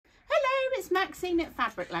it's Maxine at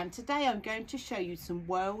Fabricland. Today I'm going to show you some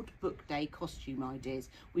World Book Day costume ideas.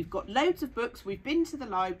 We've got loads of books, we've been to the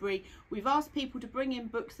library, we've asked people to bring in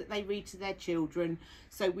books that they read to their children.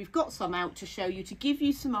 So we've got some out to show you, to give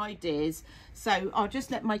you some ideas. So I'll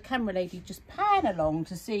just let my camera lady just pan along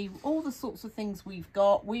to see all the sorts of things we've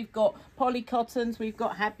got. We've got polycottons, we've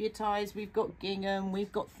got habit-ties, we've got gingham,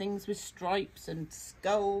 we've got things with stripes and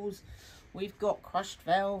skulls. We've got crushed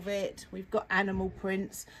velvet, we've got animal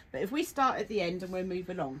prints, but if we start at the end and we'll move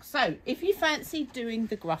along. So if you fancy doing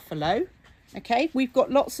the Gruffalo, okay, we've got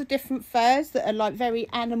lots of different furs that are like very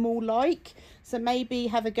animal-like, so maybe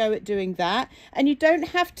have a go at doing that. And you don't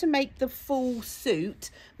have to make the full suit,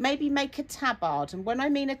 maybe make a tabard. And when I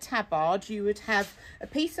mean a tabard, you would have a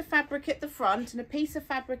piece of fabric at the front and a piece of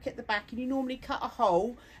fabric at the back, and you normally cut a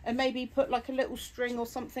hole and maybe put like a little string or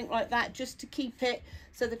something like that just to keep it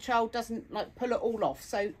so the child doesn't like pull it all off.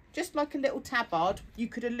 So just like a little tabard, you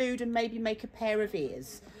could allude and maybe make a pair of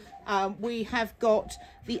ears. We have got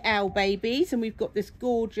the owl babies, and we've got this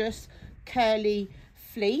gorgeous curly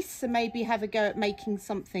fleece, so maybe have a go at making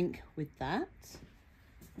something with that.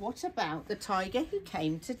 What about the tiger who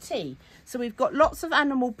came to tea? So we've got lots of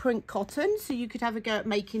animal print cotton, so you could have a go at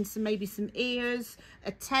making maybe some ears,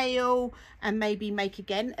 a tail, and maybe make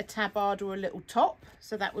again a tabard or a little top,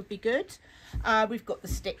 so that would be good. We've got the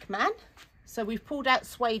stick man, so we've pulled out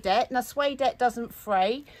suedette. Now suedette doesn't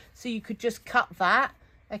fray, so you could just cut that,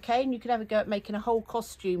 okay, and you could have a go at making a whole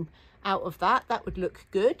costume out of that. That would look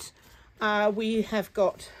good. We have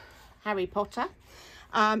got Harry Potter.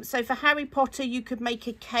 So for Harry Potter, you could make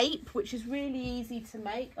a cape, which is really easy to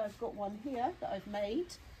make. I've got one here that I've made.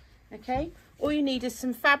 Okay, all you need is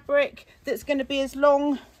some fabric that's going to be as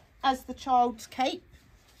long as the child's cape.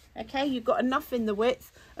 Okay, you've got enough in the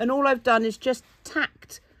width, and all I've done is just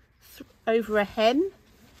tacked over a hem,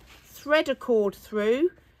 thread a cord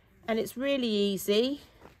through, and it's really easy,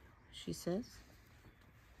 she says.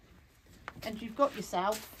 And you've got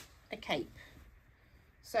yourself a cape,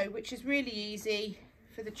 so which is really easy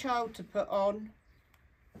for the child to put on.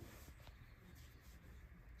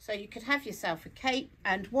 So you could have yourself a cape.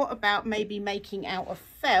 And what about maybe making out of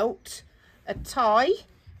felt a tie,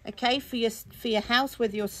 okay, for your house,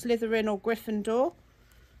 whether you're Slytherin or Gryffindor.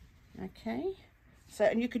 Okay, so,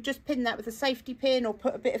 and you could just pin that with a safety pin or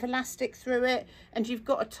put a bit of elastic through it, and you've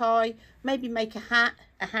got a tie. Maybe make a hat,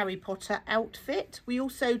 a Harry Potter outfit. We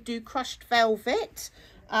also do crushed velvet,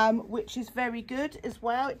 which is very good as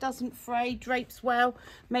well. It doesn't fray, drapes well.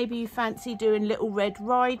 Maybe you fancy doing Little Red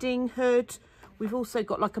Riding Hood. We've also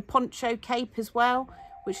got like a poncho cape as well,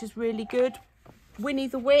 which is really good. Winnie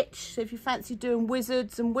the Witch, so if you fancy doing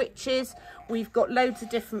wizards and witches, we've got loads of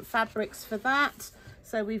different fabrics for that.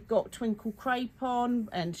 So we've got twinkle crepon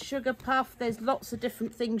and sugar puff. There's lots of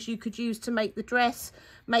different things you could use to make the dress,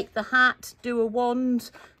 make the hat, do a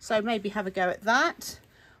wand. So maybe have a go at that.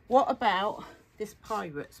 What about this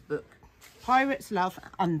pirates book? Pirates love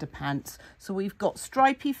underpants. So we've got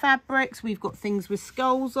stripy fabrics, we've got things with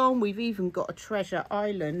skulls on, we've even got a treasure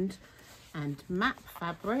island and map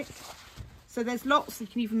fabric. So there's lots, you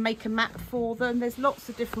can even make a map for them. There's lots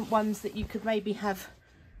of different ones that you could maybe have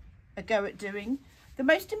a go at doing. The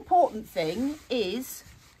most important thing is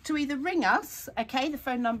to either ring us, okay, the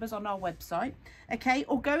phone number's on our website, okay,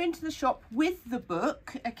 or go into the shop with the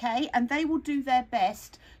book, okay, and they will do their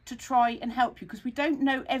best to try and help you, because we don't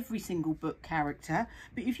know every single book character,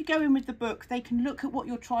 but if you go in with the book, they can look at what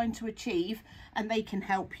you're trying to achieve and they can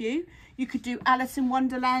help you. You could do Alice in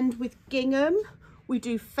Wonderland with gingham. We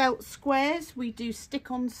do felt squares, we do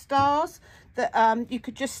stick-on stars that you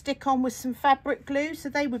could just stick on with some fabric glue, so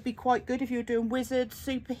they would be quite good if you're doing wizards,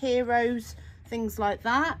 superheroes, things like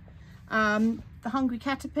that. The Hungry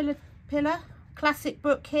Caterpillar classic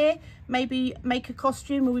book here, maybe make a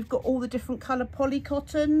costume, and we've got all the different colour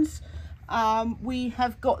polycottons. We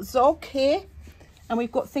have got Zog here, and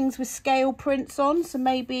we've got things with scale prints on, so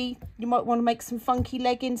maybe you might want to make some funky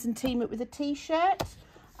leggings and team it with a t-shirt.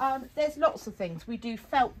 There's lots of things. We do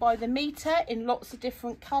felt by the metre in lots of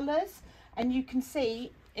different colours, and you can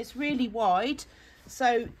see it's really wide,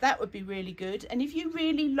 so that would be really good. And if you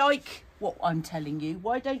really like what I'm telling you,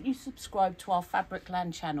 why don't you subscribe to our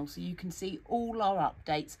Fabricland channel so you can see all our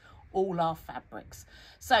updates, all our fabrics.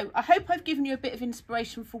 So I hope I've given you a bit of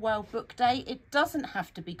inspiration for World Book Day. It doesn't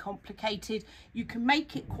have to be complicated. You can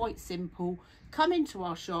make it quite simple. Come into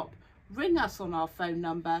our shop, ring us on our phone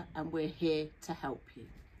number, and we're here to help you.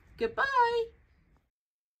 Goodbye.